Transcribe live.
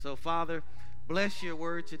So, Father, bless your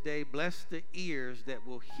word today. Bless the ears that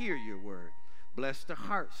will hear your word. Bless the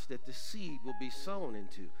hearts that the seed will be sown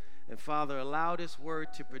into. And, Father, allow this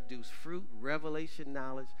word to produce fruit, revelation,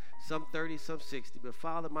 knowledge, some 30, some 60. But,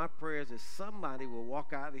 Father, my prayer is that somebody will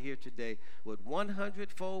walk out of here today with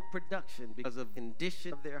 100-fold production because of the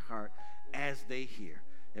condition of their heart as they hear.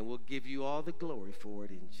 And we'll give you all the glory for it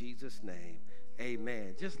in Jesus' name.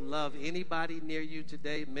 Amen. Just love anybody near you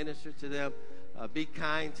today. Minister to them. Be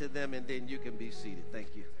kind to them, and then you can be seated.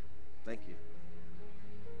 Thank you. Thank you.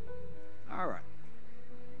 All right.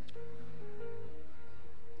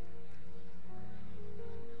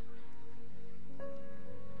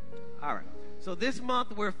 All right. So this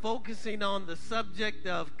month we're focusing on the subject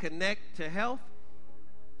of connect to health.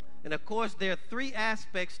 And of course, there are three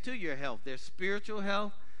aspects to your health. There's spiritual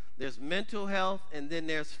health, there's mental health, and then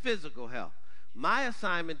there's physical health. My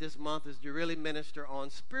assignment this month is to really minister on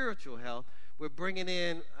spiritual health. We're bringing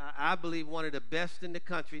in, I believe, one of the best in the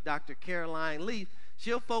country, Dr. Caroline Leaf.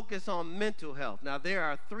 She'll focus on mental health. Now, there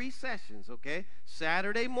are 3 sessions, okay?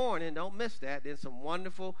 Saturday morning, don't miss that. Then some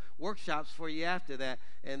wonderful workshops for you after that.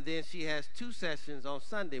 And then she has 2 sessions on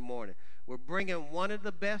Sunday morning. We're bringing one of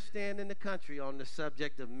the best in the country on the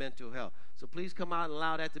subject of mental health. So please come out and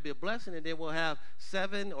allow that to be a blessing. And then we'll have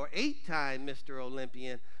 7 or 8-time Mr.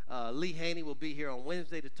 Olympian. Lee Haney will be here on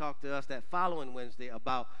Wednesday to talk to us that following Wednesday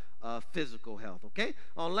about physical health, okay?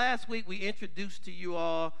 On last week, we introduced to you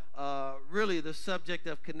all really the subject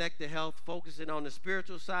of connected health, focusing on the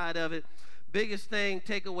spiritual side of it. Biggest thing,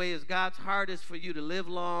 takeaway is God's heart is for you to live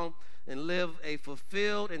long and live a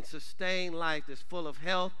fulfilled and sustained life that's full of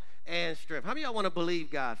health and strength. How many of y'all want to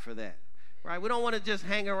believe God for that? Right? We don't want to just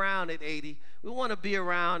hang around at 80. We want to be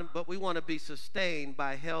around, but we want to be sustained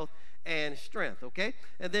by health and strength, okay?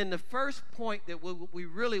 And then the first point that we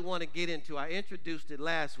really want to get into, I introduced it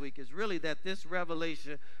last week, is really that this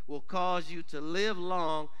revelation will cause you to live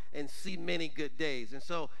long and see many good days. And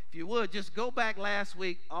so if you would, just go back last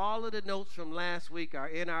week. All of the notes from last week, our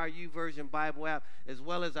NRU version Bible app, as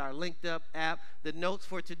well as our linked up app. The notes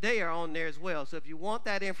for today are on there as well. So if you want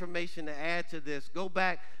that information to add to this, go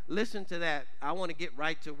back, listen to that. I want to get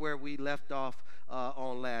right to where we left off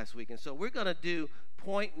on last week. And so we're going to do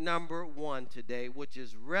point number 1 today, which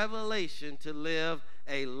is revelation to live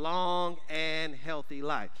a long and healthy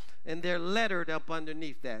life. And they're lettered up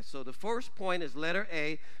underneath that. So the first point is letter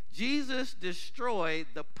A. Jesus destroyed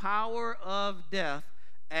the power of death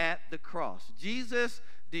at the cross. Jesus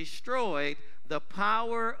destroyed the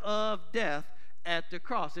power of death at the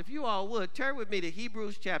cross. If you all would, turn with me to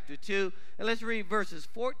Hebrews chapter 2, and let's read verses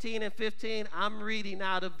 14 and 15. I'm reading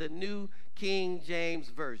out of the New King James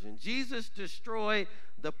Version. Jesus destroyed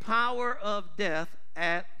the power of death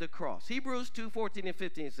at the cross. Hebrews 2, 14 and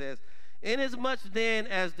 15 says, "Inasmuch then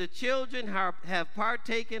as the children have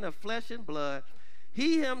partaken of flesh and blood,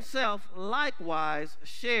 he himself likewise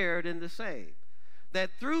shared in the same, that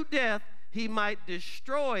through death he might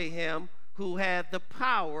destroy him who had the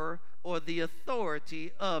power or the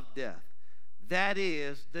authority of death, that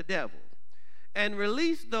is, the devil, and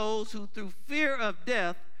release those who through fear of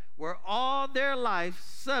death were all their life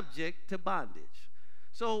subject to bondage."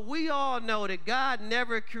 So we all know that God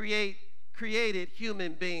never created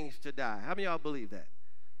human beings to die. How many of y'all believe that?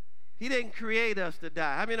 He didn't create us to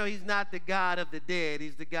die. How many know he's not the God of the dead,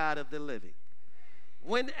 he's the God of the living?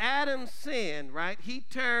 When Adam sinned, right, he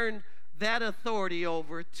turned that authority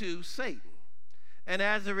over to Satan. And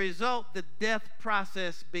as a result, the death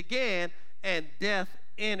process began and death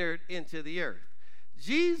entered into the earth.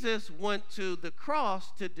 Jesus went to the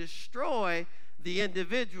cross to destroy the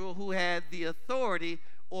individual who had the authority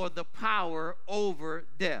or the power over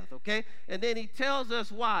death, okay? And then he tells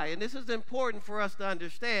us why. And this is important for us to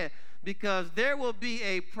understand because there will be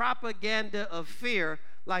a propaganda of fear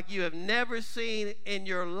like you have never seen in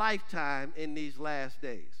your lifetime in these last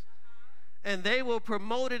days. And they will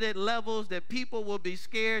promote it at levels that people will be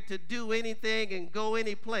scared to do anything and go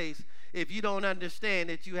any place if you don't understand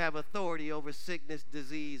that you have authority over sickness,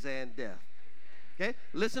 disease, and death. Okay?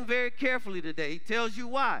 Listen very carefully today. He tells you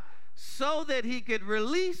why. So that he could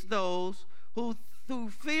release those who through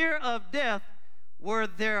fear of death were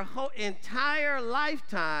their whole entire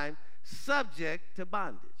lifetime subject to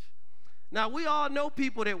bondage. Now, we all know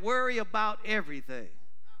people that worry about everything.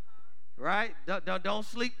 Right? Don't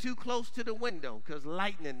sleep too close to the window because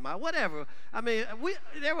lightning might, whatever. I mean,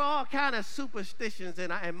 there were all kind of superstitions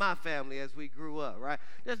in my family as we grew up, right?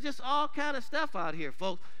 There's just all kind of stuff out here,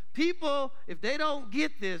 folks. People, if they don't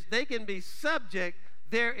get this, they can be subject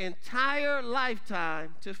their entire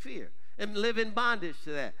lifetime to fear and live in bondage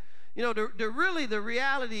to that. You know, the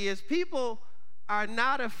reality is people are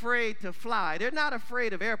not afraid to fly. They're not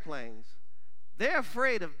afraid of airplanes. They're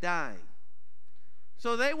afraid of dying.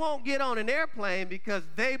 So they won't get on an airplane because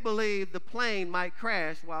they believe the plane might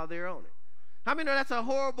crash while they're on it. How many know that's a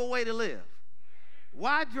horrible way to live?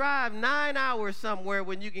 Why drive 9 hours somewhere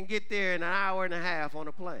when you can get there in an hour and a half on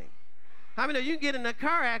a plane? How many know you can get in a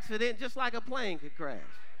car accident just like a plane could crash?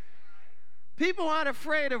 People aren't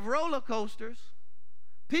afraid of roller coasters.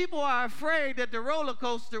 People are afraid that the roller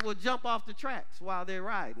coaster will jump off the tracks while they're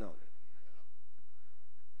riding on it.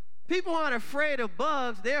 People aren't afraid of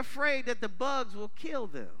bugs. They're afraid that the bugs will kill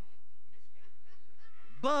them.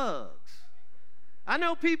 Bugs. I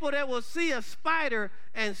know people that will see a spider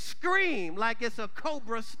and scream like it's a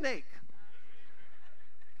cobra snake.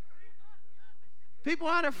 People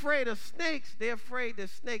aren't afraid of snakes. They're afraid that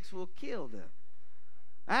snakes will kill them.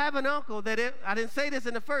 I have an uncle that, I didn't say this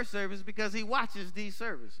in the first service because he watches these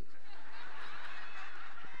services.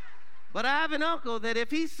 But I have an uncle that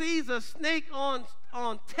if he sees a snake on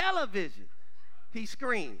television, he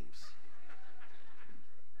screams.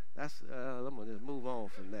 I'm going to just move on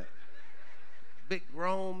from that. Big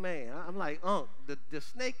grown man. I'm like, Unc, the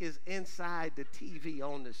snake is inside the TV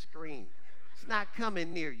on the screen. It's not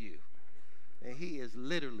coming near you. And he is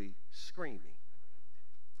literally screaming.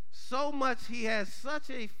 So much, he has such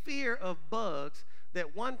a fear of bugs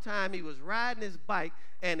that one time he was riding his bike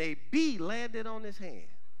and a bee landed on his hand.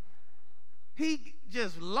 He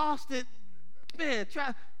just lost it, man,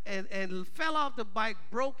 and fell off the bike,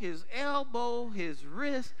 broke his elbow, his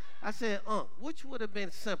wrist. I said, Unc, which would have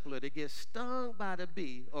been simpler, to get stung by the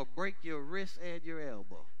bee or break your wrist and your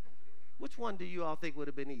elbow? Which one do you all think would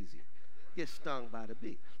have been easier? Get stung by the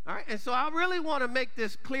bee. All right, and so I really want to make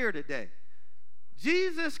this clear today.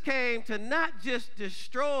 Jesus came to not just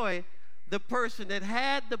destroy the person that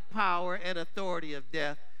had the power and authority of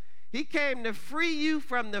death. He came to free you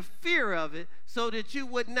from the fear of it so that you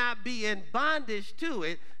would not be in bondage to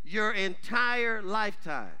it your entire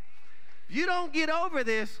lifetime. If you don't get over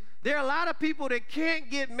this, there are a lot of people that can't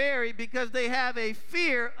get married because they have a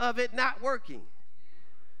fear of it not working.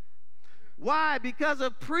 Why? Because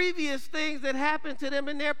of previous things that happened to them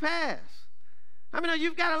in their past. I mean,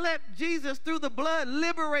 you've got to let Jesus, through the blood,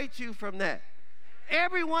 liberate you from that.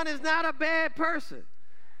 Everyone is not a bad person.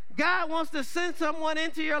 God wants to send someone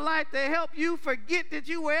into your life to help you forget that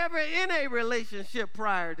you were ever in a relationship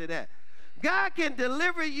prior to that. God can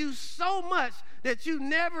deliver you so much that you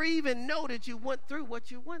never even know that you went through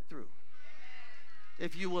what you went through,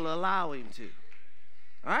 if you will allow him to.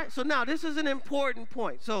 All right, so now this is an important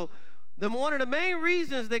point. So one of the main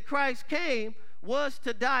reasons that Christ came was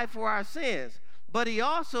to die for our sins, but he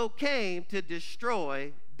also came to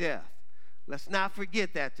destroy death. Let's not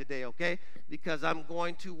forget that today, okay? Because I'm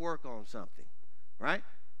going to work on something, right?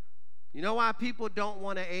 You know why people don't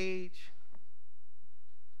want to age?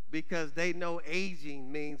 Because they know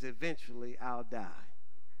aging means eventually I'll die.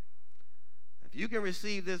 If you can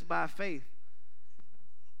receive this by faith,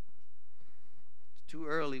 it's too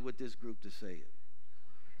early with this group to say it.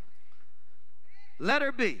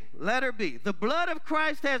 Letter B. The blood of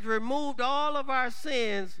Christ has removed all of our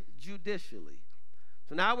sins judicially.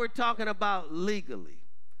 So now we're talking about legally.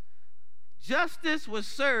 Justice was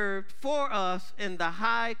served for us in the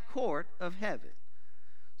high court of heaven.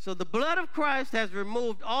 So the blood of Christ has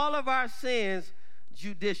removed all of our sins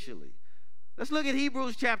judicially. Let's look at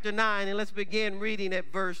Hebrews chapter 9 and let's begin reading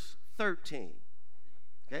at verse 13.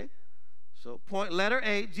 Okay? So letter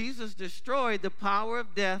A, Jesus destroyed the power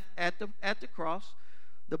of death at the cross.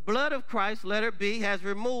 The blood of Christ, letter B, has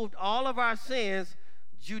removed all of our sins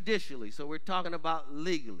judicially. So we're talking about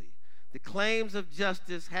legally. The claims of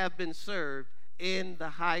justice have been served in the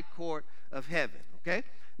high court of heaven. Okay?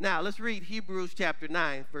 Now let's read Hebrews chapter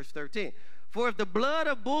 9, verse 13. For if the blood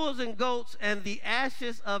of bulls and goats and the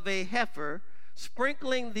ashes of a heifer,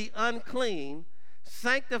 sprinkling the unclean,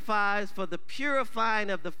 sanctifies for the purifying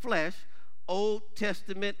of the flesh, Old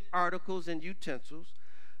Testament articles and utensils,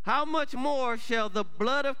 how much more shall the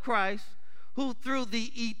blood of Christ, who through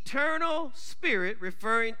the eternal Spirit,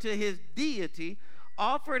 referring to his deity,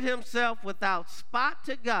 offered himself without spot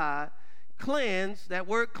to God, cleanse, that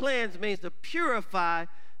word cleanse means to purify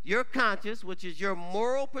your conscience, which is your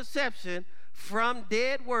moral perception, from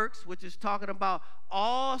dead works, which is talking about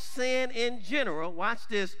all sin in general, watch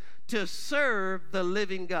this, to serve the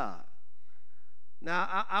living God.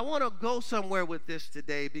 Now, I want to go somewhere with this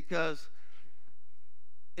today, because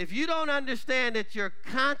if you don't understand that your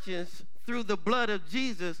conscience through the blood of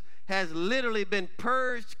Jesus has literally been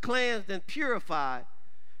purged, cleansed, and purified,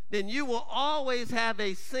 then you will always have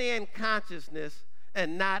a sin consciousness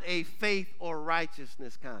and not a faith or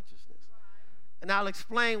righteousness consciousness. And I'll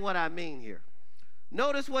explain what I mean here.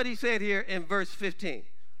 Notice what he said here in verse 15. It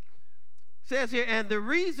says here, and the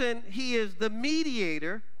reason he is the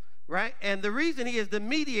mediator, right? And the reason he is the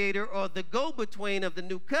mediator or the go-between of the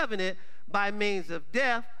new covenant by means of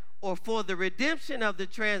death, or for the redemption of the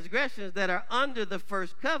transgressions that are under the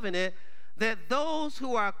first covenant, that those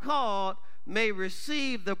who are called may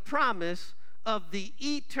receive the promise of the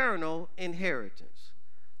eternal inheritance.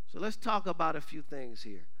 So let's talk about a few things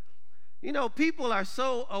here. You know, people are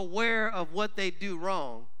so aware of what they do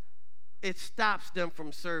wrong, it stops them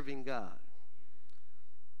from serving God.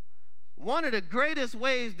 One of the greatest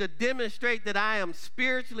ways to demonstrate that I am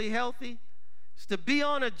spiritually healthy is to be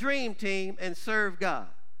on a dream team and serve God.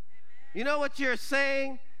 You know what you're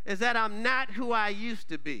saying is that I'm not who I used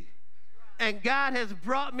to be. And God has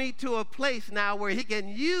brought me to a place now where he can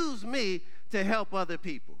use me to help other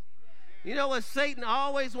people. You know what Satan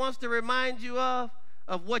always wants to remind you of?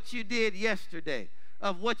 Of what you did yesterday,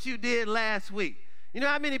 of what you did last week. You know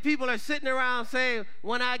how many people are sitting around saying,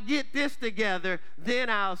 when I get this together, then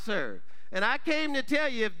I'll serve. And I came to tell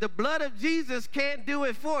you, if the blood of Jesus can't do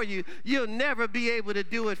it for you, you'll never be able to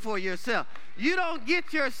do it for yourself. You don't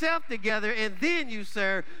get yourself together and then you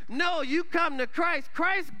serve. No, you come to Christ.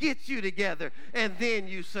 Christ gets you together and then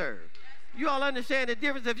you serve. You all understand the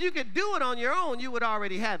difference? If you could do it on your own, you would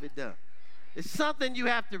already have it done. It's something you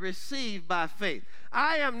have to receive by faith.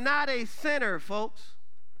 I am not a sinner, folks,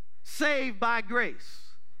 saved by grace.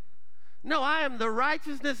 No, I am the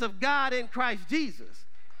righteousness of God in Christ Jesus.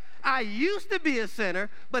 I used to be a sinner,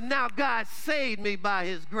 but now God saved me by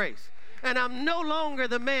his grace. And I'm no longer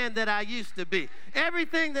the man that I used to be.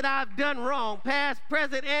 Everything that I've done wrong, past,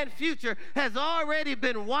 present, and future, has already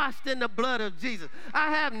been washed in the blood of Jesus.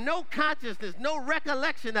 I have no consciousness, no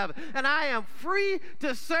recollection of it. And I am free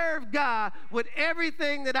to serve God with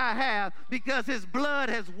everything that I have because his blood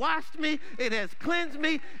has washed me, it has cleansed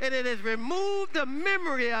me, and it has removed the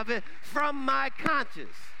memory of it from my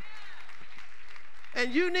conscience.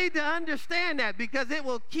 And you need to understand that because it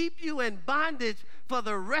will keep you in bondage for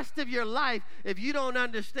the rest of your life if you don't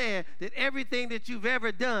understand that everything that you've ever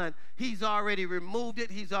done, he's already removed it,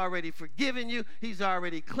 he's already forgiven you, he's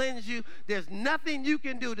already cleansed you. There's nothing you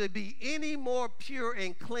can do to be any more pure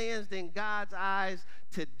and cleansed in God's eyes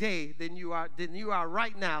today than you are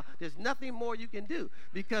right now. There's nothing more you can do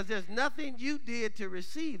because there's nothing you did to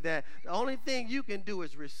receive that. The only thing you can do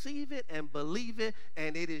is receive it and believe it,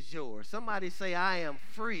 and it is yours. Somebody say, I am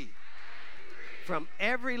free from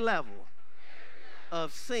every level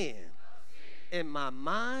of sin in my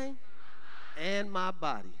mind and my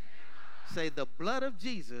body. Say, the blood of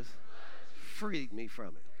Jesus freed me from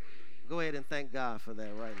it. Go ahead and thank God for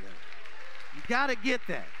that right now. You got to get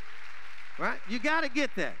that, right? You got to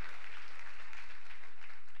get that.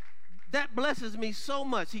 That blesses me so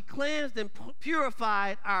much. He cleansed and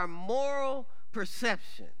purified our moral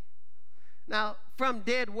perception. Now, from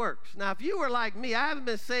dead works. Now, if you were like me, I haven't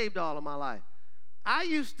been saved all of my life. I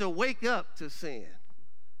used to wake up to sin.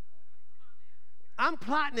 I'm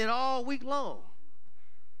plotting it all week long.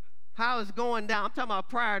 How it's going down. I'm talking about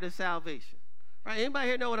prior to salvation. Right? Anybody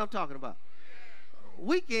here know what I'm talking about?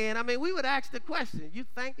 Weekend, I mean, we would ask the question, you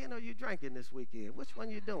thinking or you drinking this weekend? Which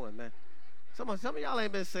one you doing, man? Some of y'all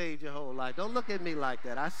ain't been saved your whole life. Don't look at me like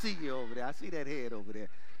that. I see you over there. I see that head over there.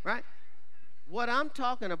 Right? What I'm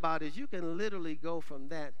talking about is you can literally go from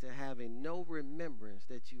that to having no remembrance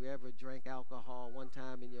that you ever drank alcohol one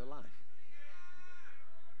time in your life.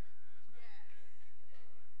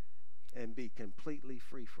 And be completely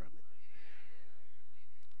free from it.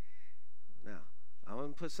 Now, I'm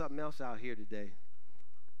going to put something else out here today.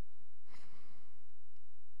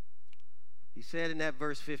 He said in that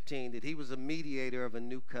verse 15 that he was a mediator of a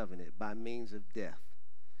new covenant by means of death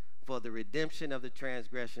for the redemption of the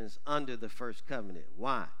transgressions under the first covenant.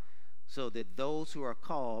 Why? So that those who are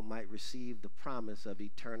called might receive the promise of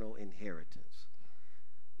eternal inheritance.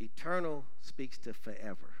 Eternal speaks to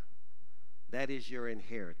forever. That is your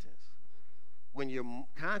inheritance. When your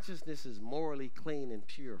consciousness is morally clean and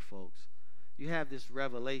pure, folks, you have this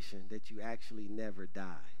revelation that you actually never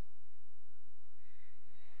die.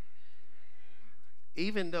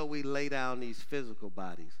 Even though we lay down these physical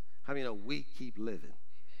bodies, how many know we keep living?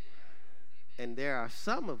 And there are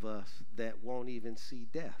some of us that won't even see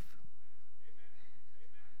death.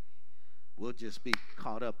 We'll just be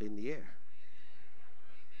caught up in the air.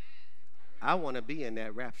 I want to be in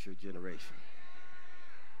that rapture generation.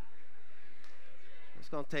 It's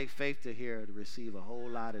going to take faith to receive a whole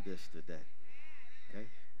lot of this today. Okay?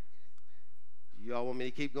 You all want me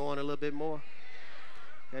to keep going a little bit more?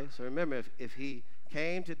 Okay, so remember, if he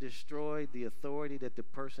came to destroy the authority that the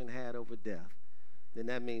person had over death, then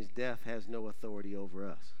that means death has no authority over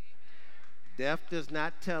us. Death does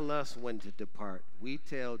not tell us when to depart. We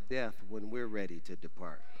tell death when we're ready to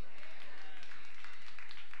depart.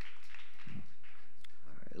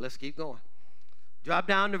 All right, let's keep going. Drop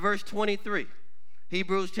down to verse 23.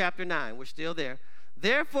 Hebrews chapter 9. We're still there.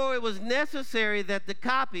 Therefore, it was necessary that the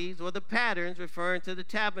copies or the patterns referring to the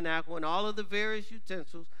tabernacle and all of the various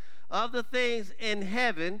utensils of the things in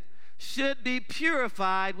heaven should be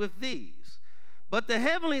purified with these. But the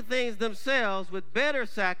heavenly things themselves with better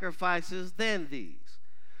sacrifices than these.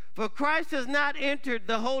 For Christ has not entered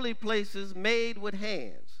the holy places made with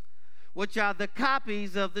hands, which are the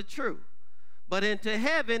copies of the true, but into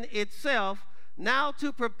heaven itself, now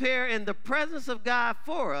to prepare in the presence of God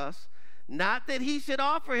for us, not that he should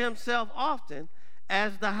offer himself often,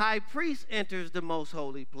 as the high priest enters the most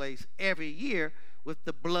holy place every year with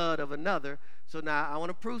the blood of another. So now I want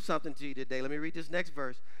to prove something to you today. Let me read this next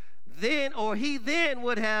verse. He then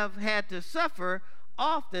would have had to suffer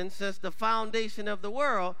often since the foundation of the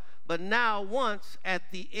world, but now once at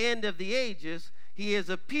the end of the ages, he has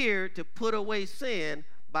appeared to put away sin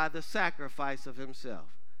by the sacrifice of himself.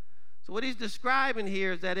 So what he's describing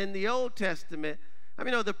here is that in the Old Testament,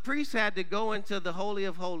 the priest had to go into the Holy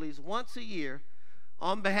of Holies once a year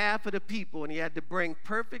on behalf of the people, and he had to bring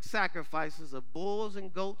perfect sacrifices of bulls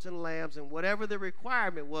and goats and lambs and whatever the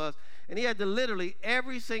requirement was, and he had to literally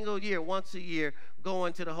every single year, once a year, go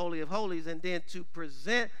into the Holy of Holies and then to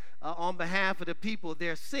present on behalf of the people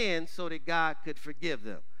their sins so that God could forgive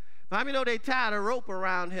them. But how many know they tied a rope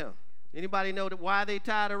around him? Anybody know why they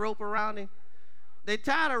tied a rope around him? They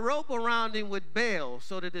tied a rope around him with bells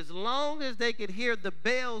so that as long as they could hear the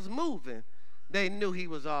bells moving, they knew he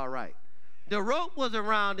was all right. The rope was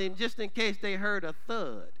around him just in case they heard a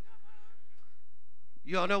thud.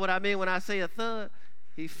 You all know what I mean when I say a thud?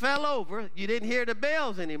 He fell over. You didn't hear the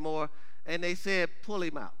bells anymore, and they said, pull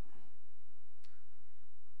him out.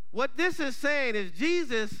 What this is saying is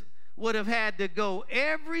Jesus would have had to go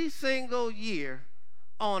every single year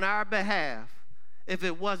on our behalf if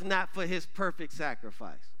it was not for his perfect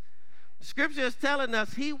sacrifice. Scripture is telling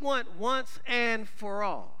us he went once and for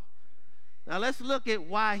all. Now let's look at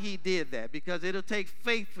why he did that, because it'll take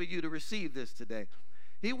faith for you to receive this today.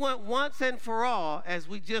 He went once and for all, as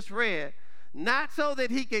we just read, not so that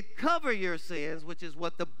he could cover your sins, which is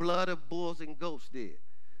what the blood of bulls and goats did,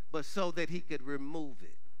 but so that he could remove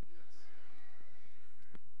it.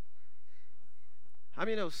 How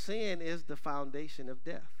many know sin is the foundation of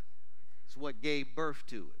death? It's what gave birth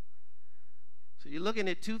to it. So you're looking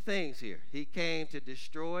at two things here. He came to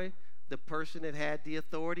destroy the person that had the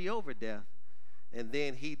authority over death, and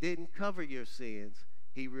then he didn't cover your sins,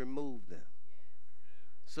 he removed them.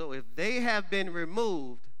 So if they have been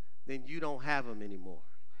removed, then you don't have them anymore.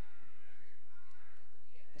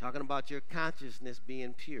 Talking about your consciousness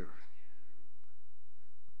being pure.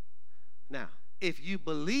 Now, if you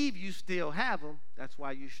believe you still have them, that's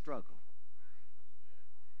why you struggle.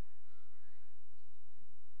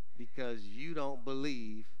 Because you don't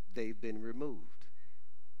believe they've been removed.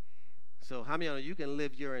 So how many of you can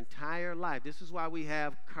live your entire life? This is why we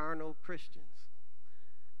have carnal Christians.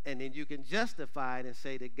 And then you can justify it and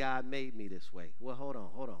say that God made me this way. Well, hold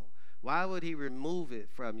on. Why would he remove it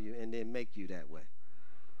from you and then make you that way?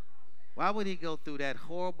 Why would he go through that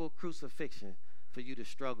horrible crucifixion for you to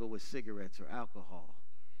struggle with cigarettes or alcohol?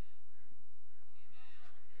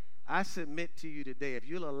 I submit to you today, if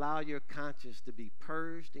you'll allow your conscience to be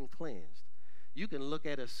purged and cleansed, you can look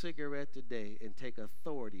at a cigarette today and take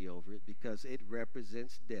authority over it because it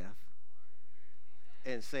represents death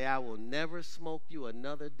and say, I will never smoke you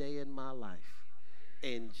another day in my life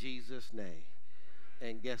in Jesus' name.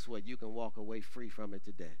 And guess what? You can walk away free from it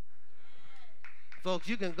today. Folks,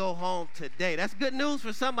 you can go home today. That's good news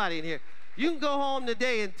for somebody in here. You can go home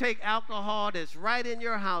today and take alcohol that's right in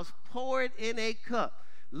your house, pour it in a cup.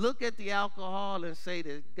 Look at the alcohol and say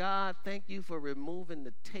to God, thank you for removing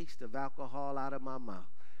the taste of alcohol out of my mouth.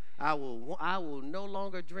 I will no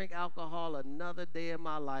longer drink alcohol another day in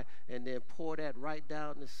my life, and then pour that right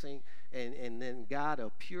down the sink, and then God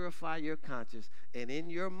will purify your conscience, and in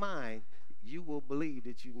your mind, you will believe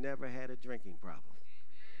that you never had a drinking problem.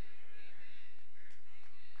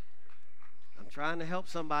 I'm trying to help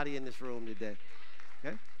somebody in this room today,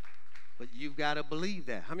 okay? But you've got to believe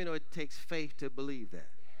that. How many know it takes faith to believe that?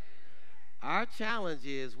 Our challenge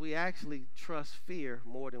is we actually trust fear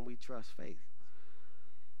more than we trust faith.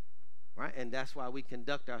 Right? And that's why we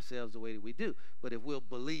conduct ourselves the way that we do. But if we'll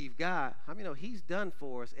believe God, how many know he's done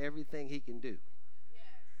for us everything he can do? Yes.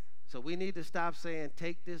 So we need to stop saying,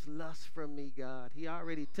 take this lust from me, God. He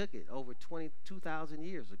already took it over 22,000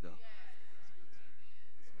 years ago. Yes.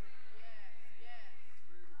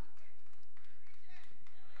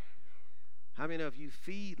 How many know if you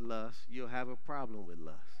feed lust, you'll have a problem with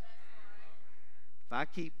lust? If I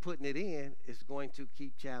keep putting it in, it's going to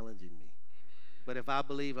keep challenging me. But if I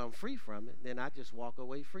believe I'm free from it, then I just walk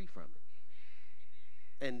away free from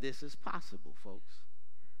it. And this is possible, folks.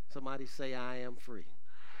 Somebody say, I am free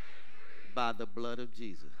by the blood of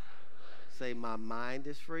Jesus. Say, my mind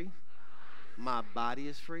is free. My body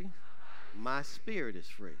is free. My spirit is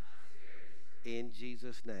free. In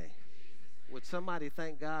Jesus' name. Would somebody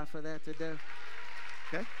thank God for that today?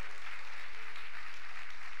 Okay.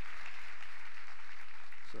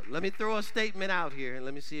 So let me throw a statement out here and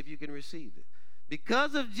let me see if you can receive it.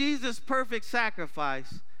 Because of Jesus' perfect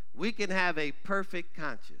sacrifice, we can have a perfect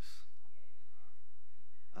conscience.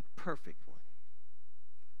 A perfect one.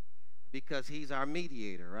 Because he's our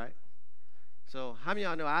mediator, right? So how many of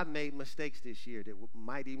y'all know I've made mistakes this year that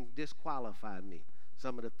might even disqualify me?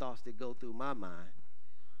 Some of the thoughts that go through my mind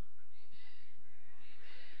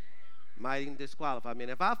might even disqualify me.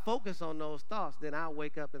 And if I focus on those thoughts, then I'll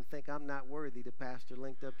wake up and think I'm not worthy to pastor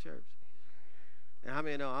Linked Up Church. And how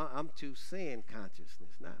many know I'm too sin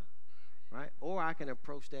consciousness now, right? Or I can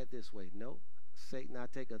approach that this way. No, Satan, I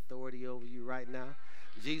take authority over you right now.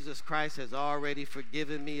 Jesus Christ has already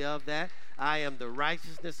forgiven me of that. I am the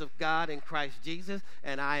righteousness of God in Christ Jesus,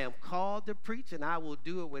 and I am called to preach, and I will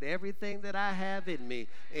do it with everything that I have in me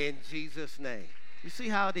in Jesus' name. You see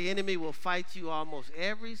how the enemy will fight you almost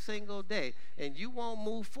every single day, and you won't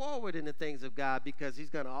move forward in the things of God because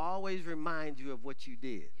he's going to always remind you of what you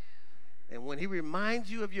did. And when he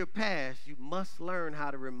reminds you of your past, you must learn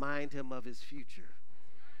how to remind him of his future.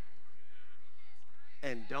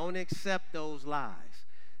 And don't accept those lies.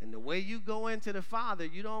 And the way you go into the Father,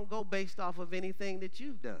 you don't go based off of anything that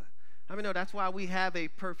you've done. I mean, no, that's why we have a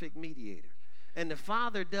perfect mediator. And the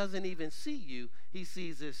Father doesn't even see you. He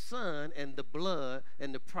sees his Son and the blood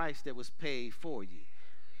and the price that was paid for you.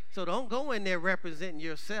 So don't go in there representing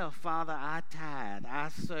yourself. Father, I tithe, I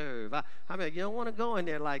serve. I mean, you don't want to go in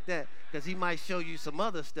there like that because he might show you some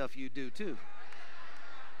other stuff you do too.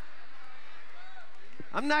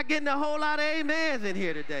 I'm not getting a whole lot of amens in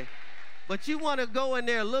here today. But you want to go in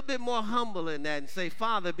there a little bit more humble in that and say,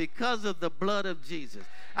 Father, because of the blood of Jesus,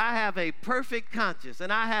 I have a perfect conscience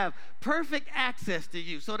and I have perfect access to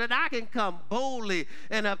you so that I can come boldly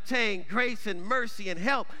and obtain grace and mercy and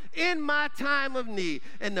help in my time of need.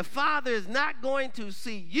 And the Father is not going to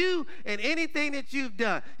see you and anything that you've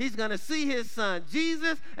done. He's going to see his Son,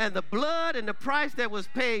 Jesus, and the blood and the price that was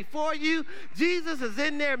paid for you. Jesus is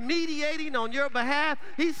in there mediating on your behalf.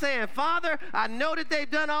 He's saying, Father, I know that they've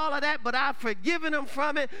done all of that, but I've forgiven them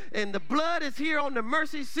from it. And the blood is here on the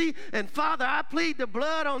mercy seat. And Father, I plead the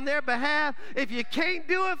blood on their behalf. If you can't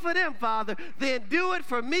do it for them, Father, then do it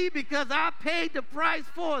for me because I paid the price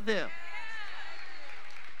for them.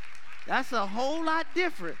 That's a whole lot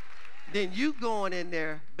different than you going in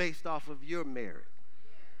there based off of your merit.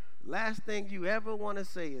 Last thing you ever want to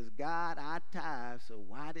say is, God, I tithe, so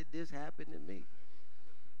why did this happen to me?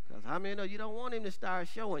 Because how many know you don't want him to start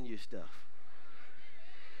showing you stuff?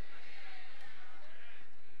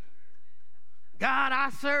 God,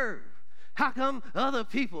 I serve. How come other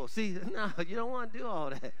people? See, no, you don't want to do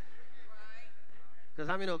all that. Because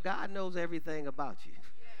I mean, God knows everything about you.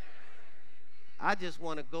 I just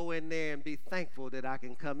want to go in there and be thankful that I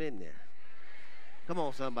can come in there. Come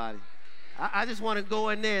on, somebody. I just want to go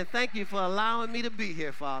in there and thank you for allowing me to be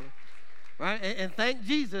here, Father. Right? And thank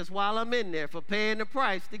Jesus while I'm in there for paying the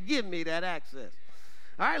price to give me that access.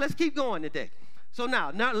 All right, let's keep going today. So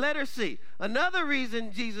now letter C. Another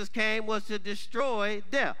reason Jesus came was to destroy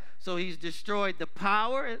death. So he's destroyed the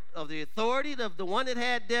power of the authority of the one that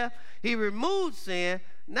had death. He removed sin.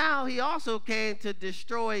 Now he also came to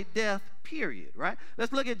destroy death, period, right?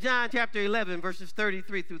 Let's look at John chapter 11, verses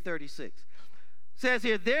 33 through 36. It says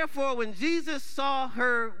here, therefore, when Jesus saw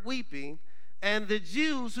her weeping, and the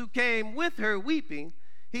Jews who came with her weeping,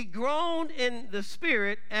 he groaned in the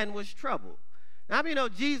spirit and was troubled. Now, how many know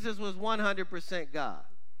Jesus was 100% God?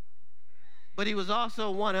 But he was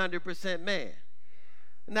also 100% man.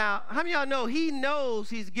 Now, how many of y'all know he knows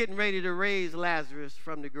he's getting ready to raise Lazarus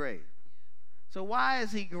from the grave? So why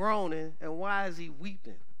is he groaning and why is he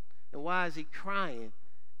weeping and why is he crying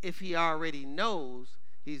if he already knows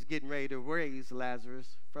he's getting ready to raise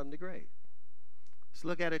Lazarus from the grave? Let's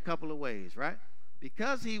look at it a couple of ways, right?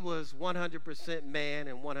 Because he was 100% man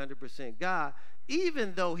and 100% God,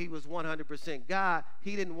 even though he was 100% God,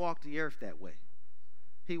 he didn't walk the earth that way.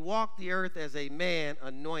 he walked the earth as a man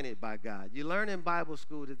anointed by God. You learn in Bible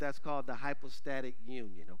school that that's called the hypostatic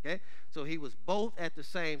union, okay? So he was both at the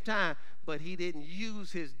same time, but he didn't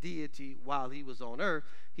use his deity while he was on earth.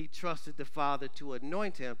 He trusted the Father to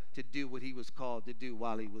anoint him to do what he was called to do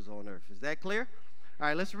while he was on earth. Is that clear? All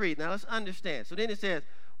right, let's read. Now, let's understand. So then it says,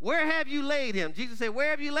 where have you laid him? Jesus said,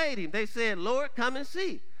 where have you laid him? They said, Lord, come and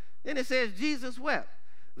see. Then it says, Jesus wept.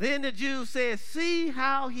 Then the Jews said, see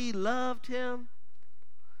how he loved him.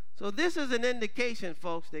 So this is an indication,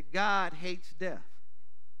 folks, that God hates death.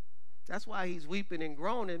 That's why he's weeping and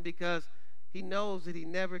groaning, because he knows that he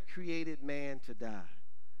never created man to die.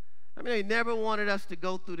 I mean, he never wanted us to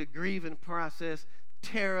go through the grieving process,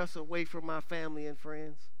 tear us away from our family and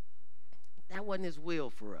friends. That wasn't his will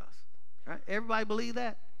for us. Right? Everybody believe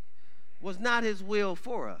that? Was not his will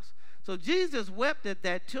for us. So Jesus wept at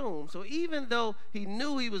that tomb. So even though he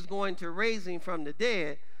knew he was going to raise him from the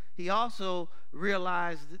dead, he also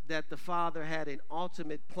realized that the Father had an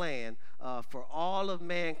ultimate plan for all of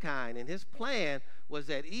mankind. And his plan was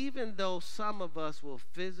that even though some of us will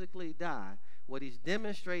physically die, what he's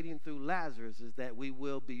demonstrating through Lazarus is that we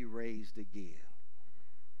will be raised again.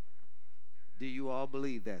 Do you all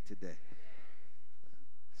believe that today?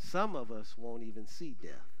 Some of us won't even see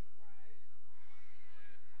death.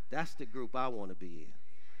 That's the group I want to be in.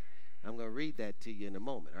 I'm going to read that to you in a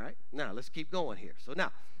moment, all right? Now, let's keep going here.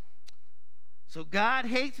 So God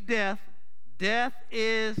hates death. Death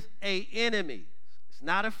is an enemy. It's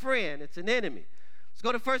not a friend. It's an enemy. Let's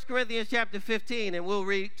go to 1 Corinthians chapter 15, and we'll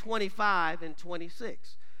read 25 and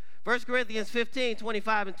 26. 1 Corinthians 15,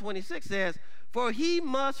 25 and 26 says, for he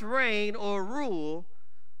must reign or rule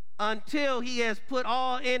until he has put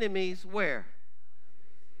all enemies where?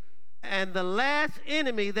 And the last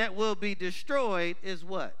enemy that will be destroyed is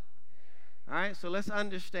what? All right, so let's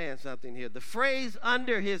understand something here. The phrase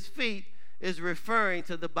under his feet is referring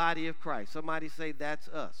to the body of Christ. Somebody say, that's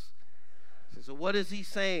us. So what is he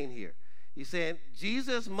saying here? He's saying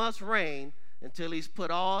Jesus must reign until he's put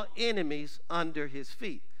all enemies under his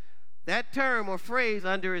feet. That term or phrase,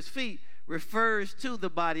 under his feet, refers to the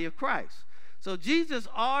body of Christ. So Jesus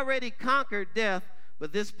already conquered death,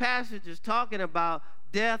 but this passage is talking about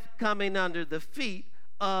death coming under the feet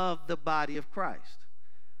of the body of Christ.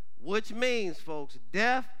 Which means, folks,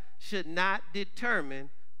 death should not determine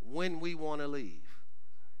when we want to leave.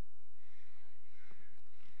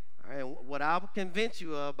 All right, and what I'll convince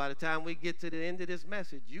you of by the time we get to the end of this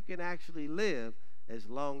message, you can actually live as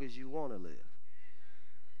long as you want to live.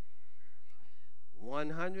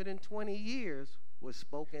 120 years was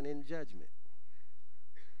spoken in judgment.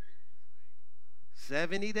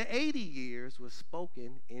 70 to 80 years was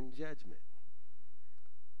spoken in judgment.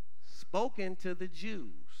 Spoken to the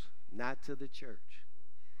Jews, not to the church.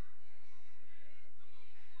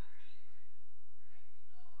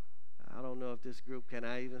 I don't know if this group, can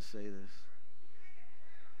I even say this?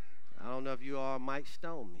 I don't know if you all might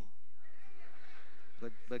stone me.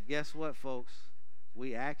 But guess what, folks?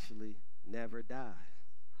 We actually never die.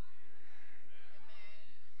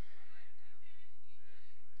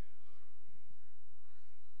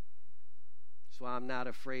 That's why I'm not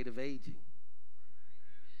afraid of aging.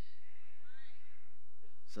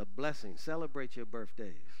 It's a blessing. Celebrate your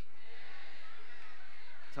birthdays.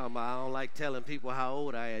 Talking about I don't like telling people how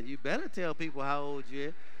old I am. You better tell people how old you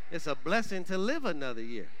are. It's a blessing to live another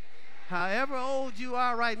year. However old you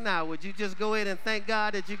are right now, would you just go ahead and thank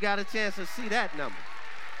God that you got a chance to see that number?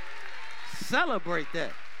 Celebrate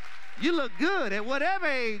that. You look good at whatever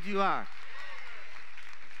age you are.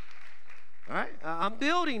 All right? I'm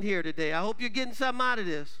building here today. I hope you're getting something out of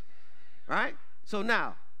this. All right?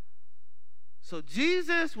 So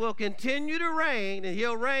Jesus will continue to reign, and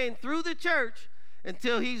he'll reign through the church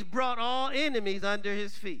until he's brought all enemies under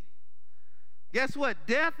his feet. Guess what?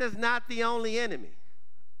 Death is not the only enemy.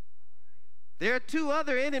 There are two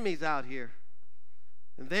other enemies out here,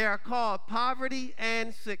 and they are called poverty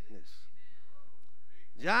and sickness.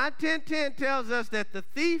 John 10:10 tells us that the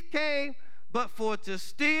thief came but for to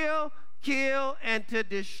steal, kill, and to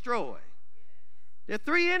destroy. There are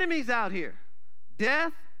three enemies out here: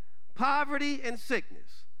 death, poverty, and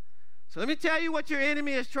sickness. So let me tell you what your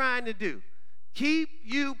enemy is trying to do. Keep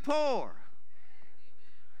you poor.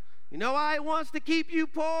 You know why he wants to keep you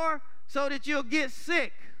poor? So that you'll get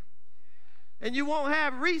sick and you won't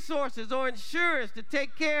have resources or insurance to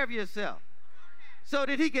take care of yourself, so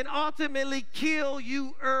that he can ultimately kill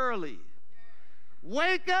you early.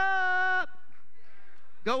 Wake up!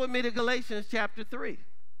 Go with me to Galatians chapter 3.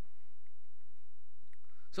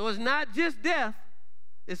 So it's not just death,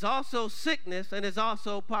 it's also sickness, and it's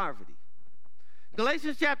also poverty.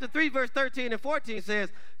 Galatians chapter 3, verse 13 and 14 says,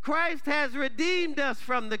 Christ has redeemed us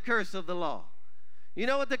from the curse of the law. You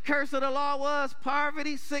know what the curse of the law was?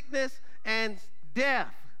 Poverty, sickness, and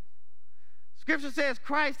death. Scripture says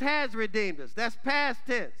Christ has redeemed us. That's past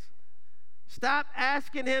tense. Stop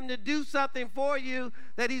asking him to do something for you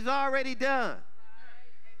that he's already done.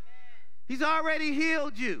 He's already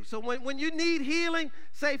healed you. So when you need healing,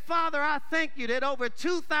 say, Father, I thank you that over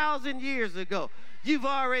 2,000 years ago, you've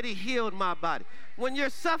already healed my body. When you're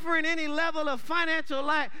suffering any level of financial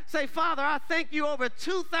lack, say, Father, I thank you over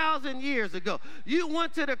 2,000 years ago. You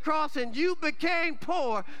went to the cross and you became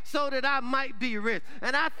poor so that I might be rich.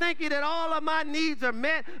 And I thank you that all of my needs are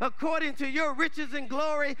met according to your riches and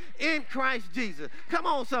glory in Christ Jesus. Come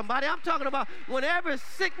on, somebody. I'm talking about whenever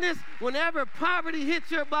sickness, whenever poverty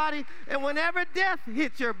hits your body, and whenever death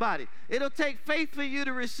hits your body, it'll take faith for you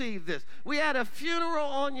to receive this. We had a funeral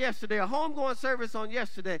on yesterday, a homegoing service on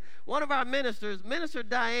yesterday. One of our ministers, Minister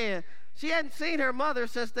Diane, she hadn't seen her mother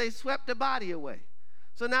since they swept the body away.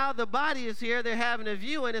 So now the body is here. They're having a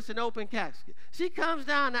viewing. It's an open casket. She comes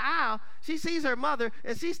down the aisle. She sees her mother,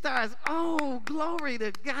 and she starts, oh, glory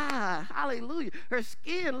to God. Hallelujah. Her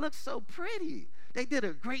skin looks so pretty. They did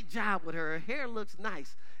a great job with her. Her hair looks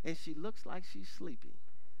nice, and she looks like she's sleeping.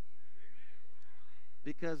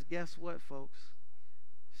 Because guess what, folks?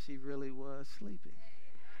 She really was sleeping.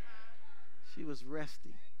 She was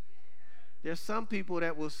resting. There's some people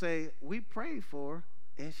that will say, we prayed for her,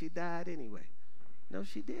 and she died anyway. No,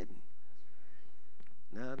 she didn't.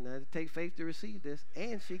 Now it takes faith to receive this,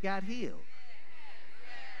 and she got healed.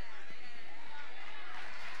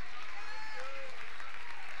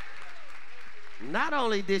 Not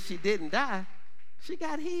only did she didn't die, she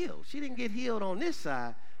got healed. She didn't get healed on this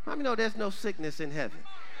side. How many know there's no sickness in heaven?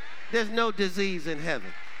 There's no disease in heaven.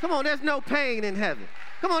 Come on, there's no pain in heaven.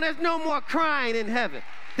 Come on, there's no more crying in heaven.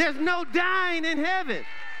 There's no dying in heaven.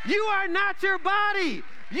 You are not your body.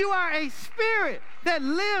 You are a spirit that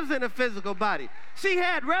lives in a physical body. She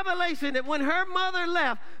had revelation that when her mother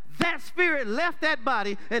left, that spirit left that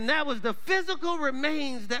body, and that was the physical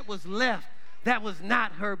remains that was left. That was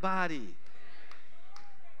not her body.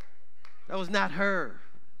 That was not her.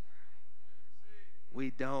 We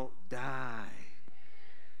don't die.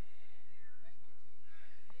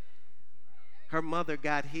 Her mother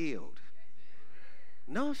got healed.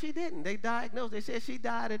 No, she didn't. They diagnosed. They said she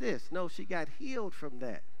died of this. No, she got healed from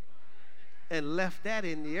that and left that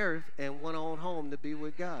in the earth and went on home to be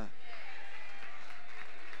with God.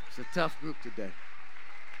 It's a tough group today.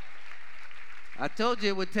 I told you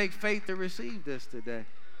it would take faith to receive this today.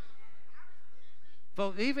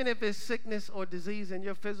 Folks, even if it's sickness or disease in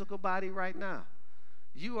your physical body right now,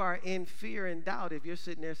 you are in fear and doubt if you're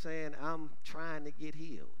sitting there saying, I'm trying to get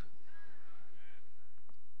healed.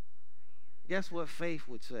 Guess what faith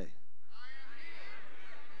would say?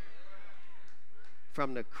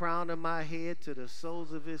 From the crown of my head to the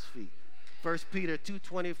soles of his feet. 1 Peter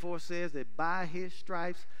 2:24 says that by his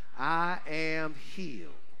stripes I am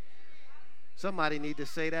healed. Somebody need to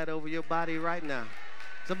say that over your body right now.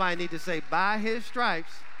 Somebody need to say, by his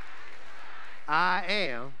stripes I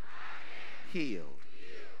am healed.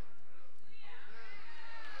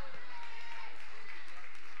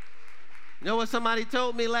 You know what somebody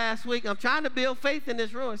told me last week? I'm trying to build faith in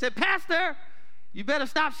this room. He said, Pastor, you better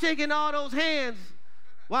stop shaking all those hands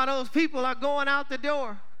while those people are going out the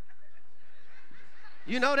door.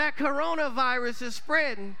 You know that coronavirus is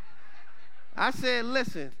spreading. I said,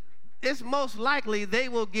 listen, it's most likely they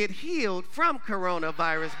will get healed from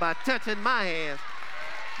coronavirus by touching my hands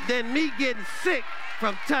than me getting sick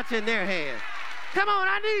from touching their hands. Come on,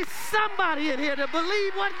 I need somebody in here to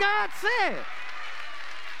believe what God said.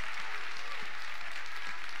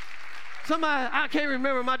 Somebody, I can't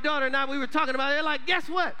remember, my daughter and I, we were talking about it. They're like, guess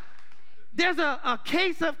what? There's a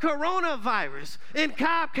case of coronavirus in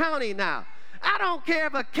Cobb County now. I don't care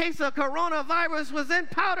if a case of coronavirus was in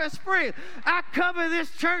Powder Springs. I cover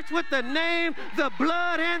this church with the name, the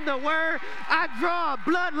blood, and the word. I draw a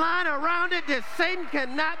bloodline around it that Satan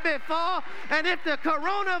cannot befall. And if the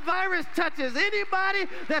coronavirus touches anybody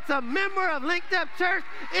that's a member of Linked Up Church,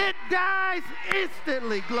 it dies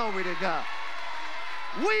instantly. Glory to God.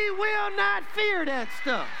 We will not fear that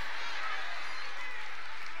stuff.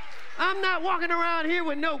 I'm not walking around here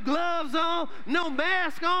with no gloves on, no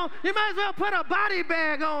mask on. You might as well put a body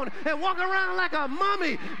bag on and walk around like a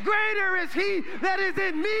mummy. Greater is he that is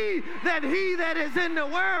in me than he that is in the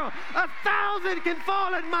world. 1,000 can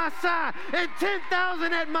fall at my side and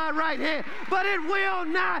 10,000 at my right hand, but it will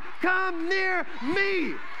not come near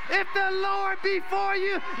me. If the Lord be for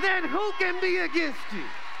you, then who can be against you?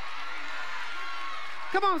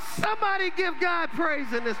 Come on, somebody give God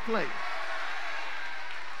praise in this place.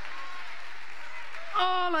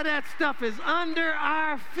 all of that stuff is under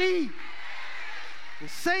our feet. And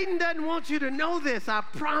Satan doesn't want you to know this, I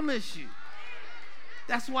promise you.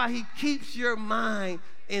 That's why he keeps your mind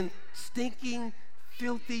in stinking,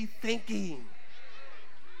 filthy thinking.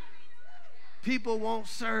 People won't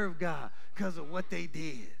serve God because of what they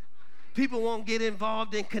did. People won't get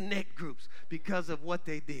involved in connect groups because of what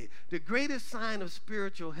they did. The greatest sign of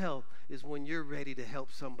spiritual health is when you're ready to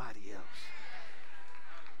help somebody else.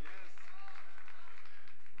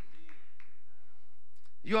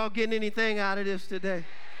 You all getting anything out of this today?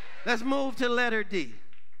 Let's move to letter D.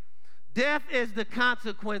 Death is the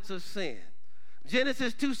consequence of sin.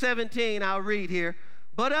 Genesis 2:17, I'll read here.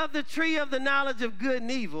 But of the tree of the knowledge of good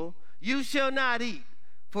and evil you shall not eat,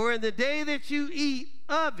 for in the day that you eat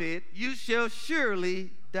of it, you shall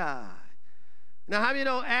surely die. Now, how many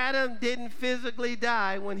know Adam didn't physically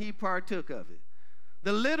die when he partook of it?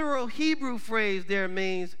 The literal Hebrew phrase there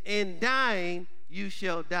means, in dying, you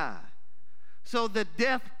shall die. So the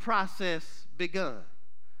death process begun.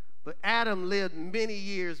 But Adam lived many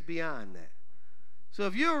years beyond that. So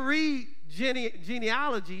if you read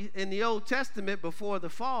genealogy in the Old Testament before the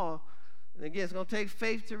fall, and again, it's going to take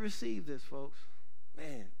faith to receive this, folks.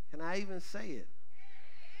 Man, can I even say it?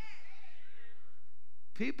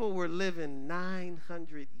 People were living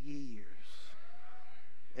 900 years,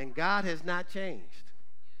 and God has not changed.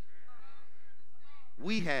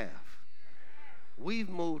 We have. We've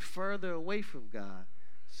moved further away from God,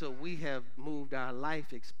 so we have moved our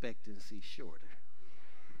life expectancy shorter.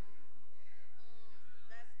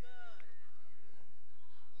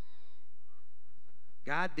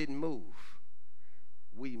 God didn't move.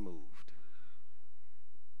 We moved.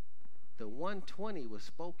 The 120 was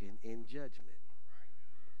spoken in judgment.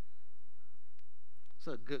 It's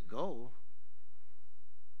a good goal,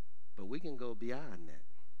 but we can go beyond that.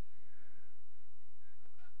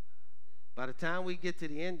 By the time we get to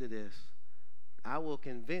the end of this, I will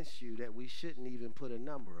convince you that we shouldn't even put a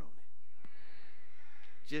number on it.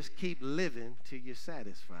 Just keep living till you're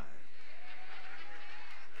satisfied.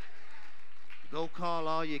 Go call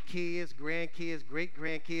all your kids, grandkids,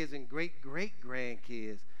 great-grandkids, and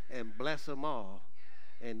great-great-grandkids and bless them all,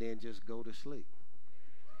 and then just go to sleep.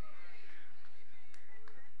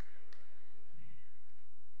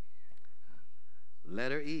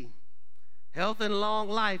 Letter E. Health and long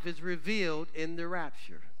life is revealed in the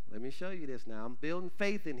rapture. Let me show you this now. I'm building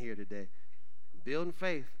faith in here today. I'm building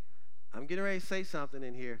faith. I'm getting ready to say something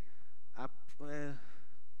in here.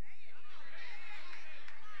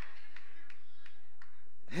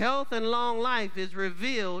 Health and long life is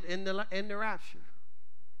revealed in the rapture.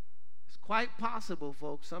 It's quite possible,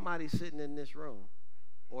 folks, somebody sitting in this room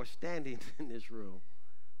or standing in this room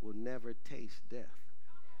will never taste death.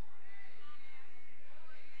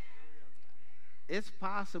 It's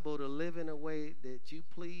possible to live in a way that you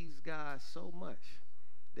please God so much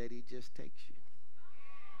that he just takes you.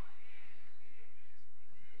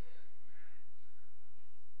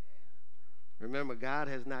 Remember, God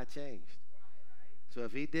has not changed. So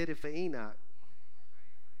if he did it for Enoch,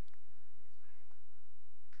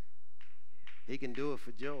 he can do it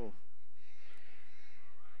for Joel.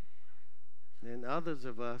 And others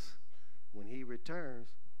of us, when he returns,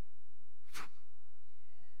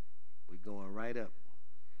 we're going right up.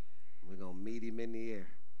 We're going to meet him in the air.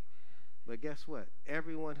 But guess what?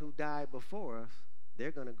 Everyone who died before us,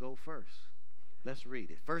 they're going to go first. Let's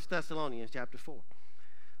read it. 1 Thessalonians chapter 4.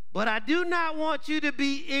 But I do not want you to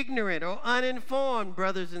be ignorant or uninformed,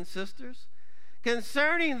 brothers and sisters,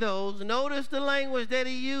 concerning those, notice the language that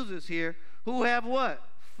he uses here, who have what?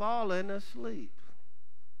 Fallen asleep.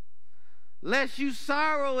 Lest you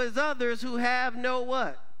sorrow as others who have no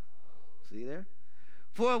what? See there?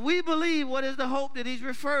 For if we believe, what is the hope that he's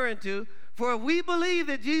referring to? For if we believe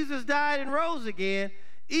that Jesus died and rose again,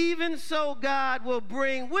 even so God will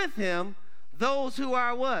bring with him those who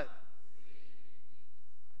are what?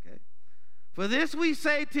 Okay. For this we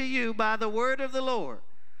say to you by the word of the Lord,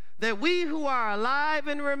 that we who are alive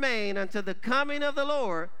and remain unto the coming of the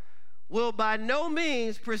Lord will by no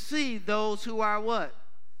means precede those who are what?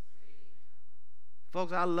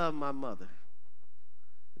 Folks, I love my mother.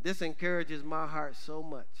 This encourages my heart so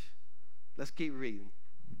much. Let's keep reading.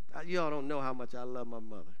 You all don't know how much I love my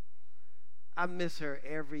mother. I miss her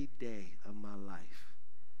every day of my life.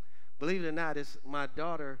 Believe it or not, my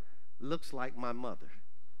daughter looks like my mother.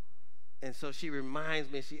 And so she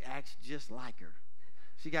reminds me, she acts just like her.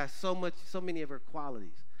 She got so many of her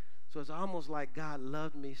qualities. So it's almost like God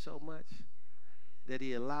loved me so much that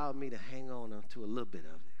he allowed me to hang on to a little bit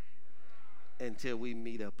of it until we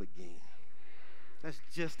meet up again. That's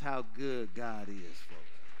just how good God is,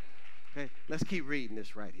 folks. Okay, let's keep reading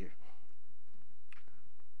this right here.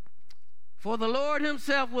 For the Lord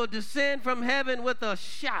himself will descend from heaven with a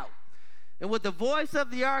shout, and with the voice of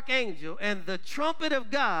the archangel, and the trumpet of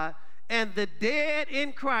God, and the dead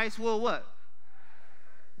in Christ will what?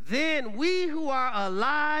 Then we who are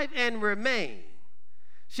alive and remain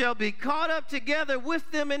shall be caught up together with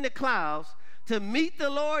them in the clouds to meet the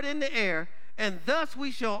Lord in the air, and thus we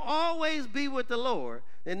shall always be with the Lord.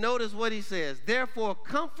 And notice what he says, therefore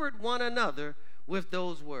comfort one another with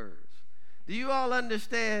those words. Do you all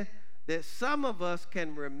understand that some of us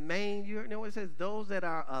can remain? You know what it says? Those that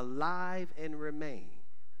are alive and remain.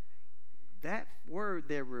 That word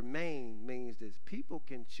there, remain, means that people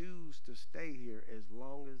can choose to stay here as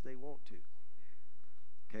long as they want to.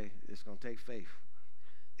 Okay, it's going to take faith.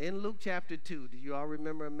 In Luke chapter 2, do you all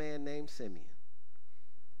remember a man named Simeon?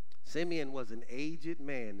 Simeon was an aged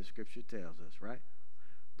man, the scripture tells us, right?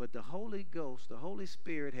 But the Holy Ghost, the Holy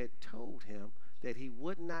Spirit had told him that he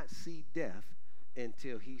would not see death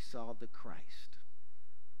until he saw the Christ.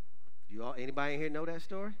 You all, anybody in here know that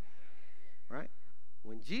story? Right?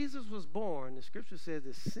 When Jesus was born, the scripture says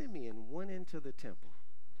that Simeon went into the temple,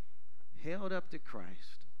 held up to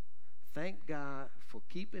Christ, thanked God for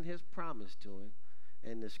keeping his promise to him,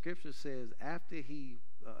 and the scripture says after he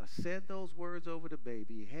said those words over the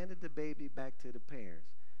baby, he handed the baby back to the parents,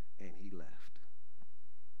 and he left.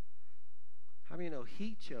 How many know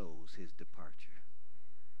he chose his departure?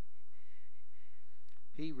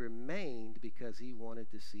 He remained because he wanted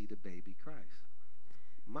to see the baby Christ.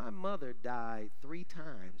 My mother died 3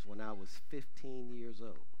 times when I was 15 years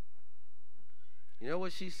old. You know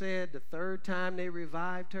what she said the third time they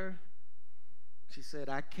revived her? She said,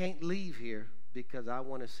 I can't leave here because I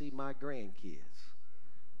want to see my grandkids.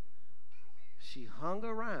 She hung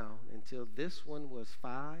around until this one was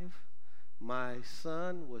 5. My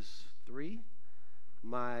son was 3.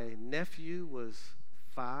 My nephew was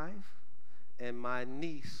 5. And my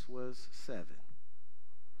niece was 7.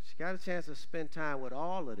 She got a chance to spend time with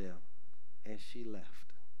all of them, and she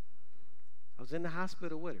left. I was in the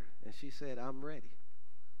hospital with her, and she said, I'm ready.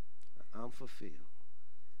 I'm fulfilled.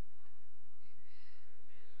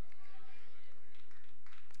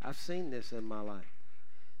 I've seen this in my life.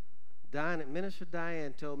 Minister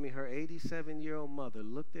Diane told me her 87-year-old mother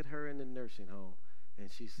looked at her in the nursing home, and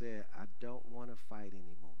she said, I don't want to fight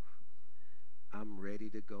anymore. I'm ready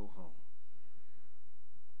to go home.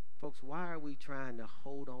 Folks, why are we trying to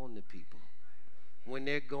hold on to people when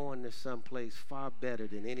they're going to someplace far better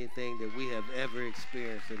than anything that we have ever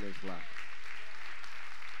experienced in this life?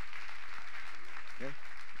 Okay?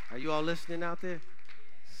 Are you all listening out there?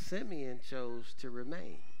 Simeon chose to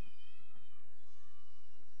remain.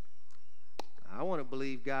 I want to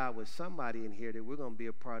believe God with somebody in here that we're going to be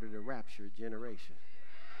a part of the rapture generation.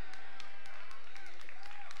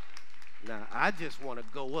 Now, I just want to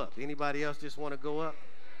go up. Anybody else just want to go up?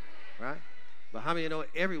 Right? But how many of you know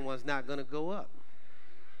everyone's not going to go up?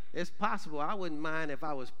 It's possible. I wouldn't mind if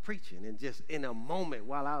I was preaching and just in a moment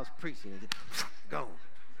while I was preaching, and just gone.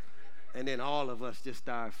 And then all of us just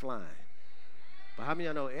start flying. But how many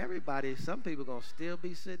of you know everybody, some people going to still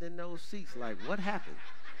be sitting in those seats like, what happened?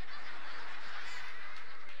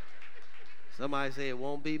 Somebody say, it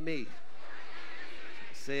won't be me.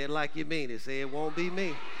 Say it like you mean it. Say, it won't be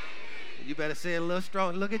me. You better say it a little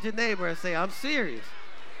strong. Look at your neighbor and say, I'm serious.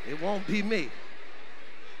 It won't be me.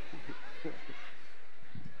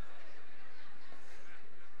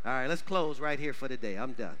 All right, let's close right here for today.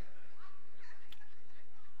 I'm done.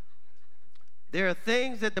 There are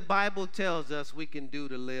things that the Bible tells us we can do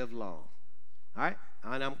to live long. All right?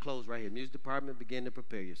 And I'm closed right here. Music department, begin to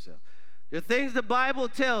prepare yourself. There are things the Bible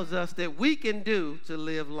tells us that we can do to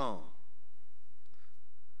live long.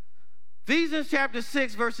 Ephesians chapter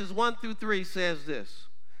 6, verses 1 through 3 says this.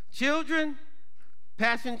 Children,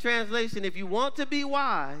 Passion Translation, if you want to be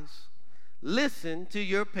wise, listen to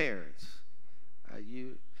your parents.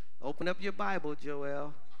 You open up your Bible,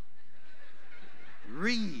 Joel.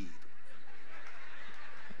 Read.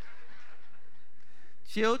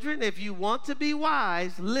 Children, if you want to be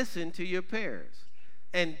wise, listen to your parents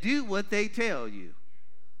and do what they tell you,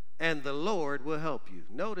 and the Lord will help you.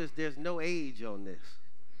 Notice there's no age on this.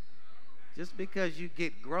 Just because you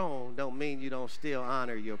get grown don't mean you don't still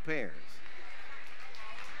honor your parents.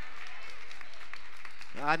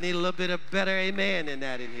 I need a little bit of better amen than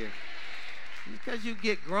that in here. Because you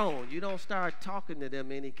get grown, you don't start talking to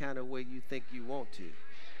them any kind of way you think you want to.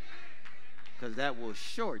 Because that will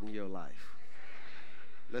shorten your life.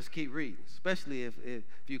 Let's keep reading, especially if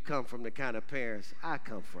you come from the kind of parents I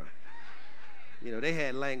come from. You know, they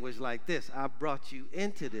had language like this. I brought you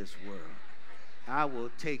into this world. I will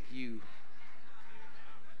take you.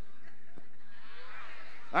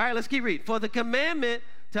 All right, let's keep reading. For the commandment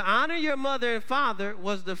To honor your mother and father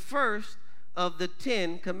was the first of the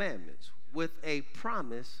 10 commandments with a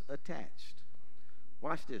promise attached.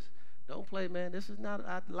 Watch this. Don't play, man. This is not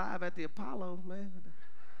live at the Apollo, man.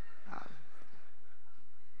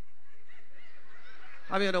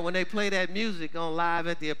 I mean, when they play that music on live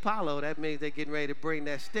at the Apollo, that means they're getting ready to bring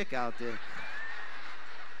that stick out there.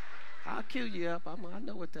 I'll cue you up. I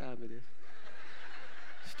know what time it is.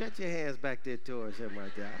 Stretch your hands back there towards him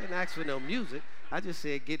right there. I didn't ask for no music. I just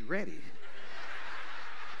said get ready.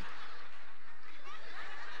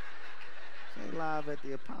 Say live at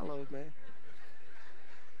the Apollo, man.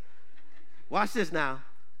 Watch this now.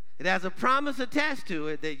 It has a promise attached to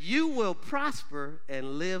it that you will prosper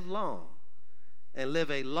and live long. And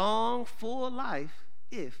live a long, full life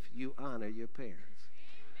if you honor your parents.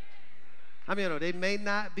 I mean, they may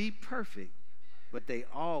not be perfect, but they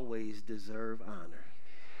always deserve honor.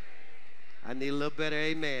 I need a little better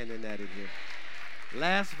amen than that in here.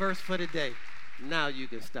 Last verse for the day. Now you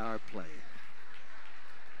can start playing.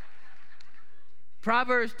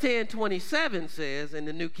 Proverbs 10:27 says in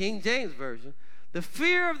the New King James Version, the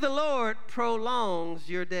fear of the Lord prolongs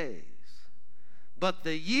your days, but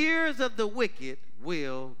the years of the wicked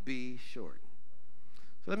will be shortened.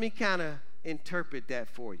 So let me kind of interpret that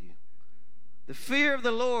for you. The fear of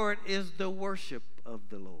the Lord is the worship of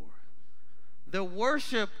the Lord. The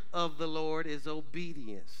worship of the Lord is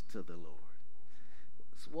obedience to the Lord.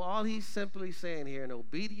 So all he's simply saying here, an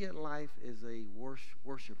obedient life is a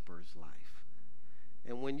worshiper's life.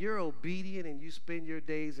 And when you're obedient and you spend your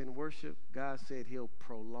days in worship, God said he'll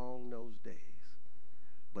prolong those days.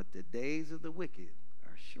 But the days of the wicked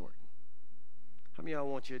are shortened. How many of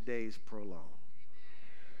y'all want your days prolonged?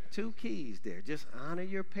 2 keys there. Just honor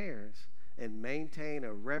your parents and maintain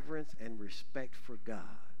a reverence and respect for God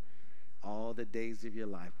all the days of your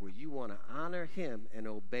life, where you want to honor him and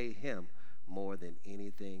obey him more than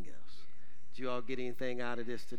anything else. Did you all get anything out of this today?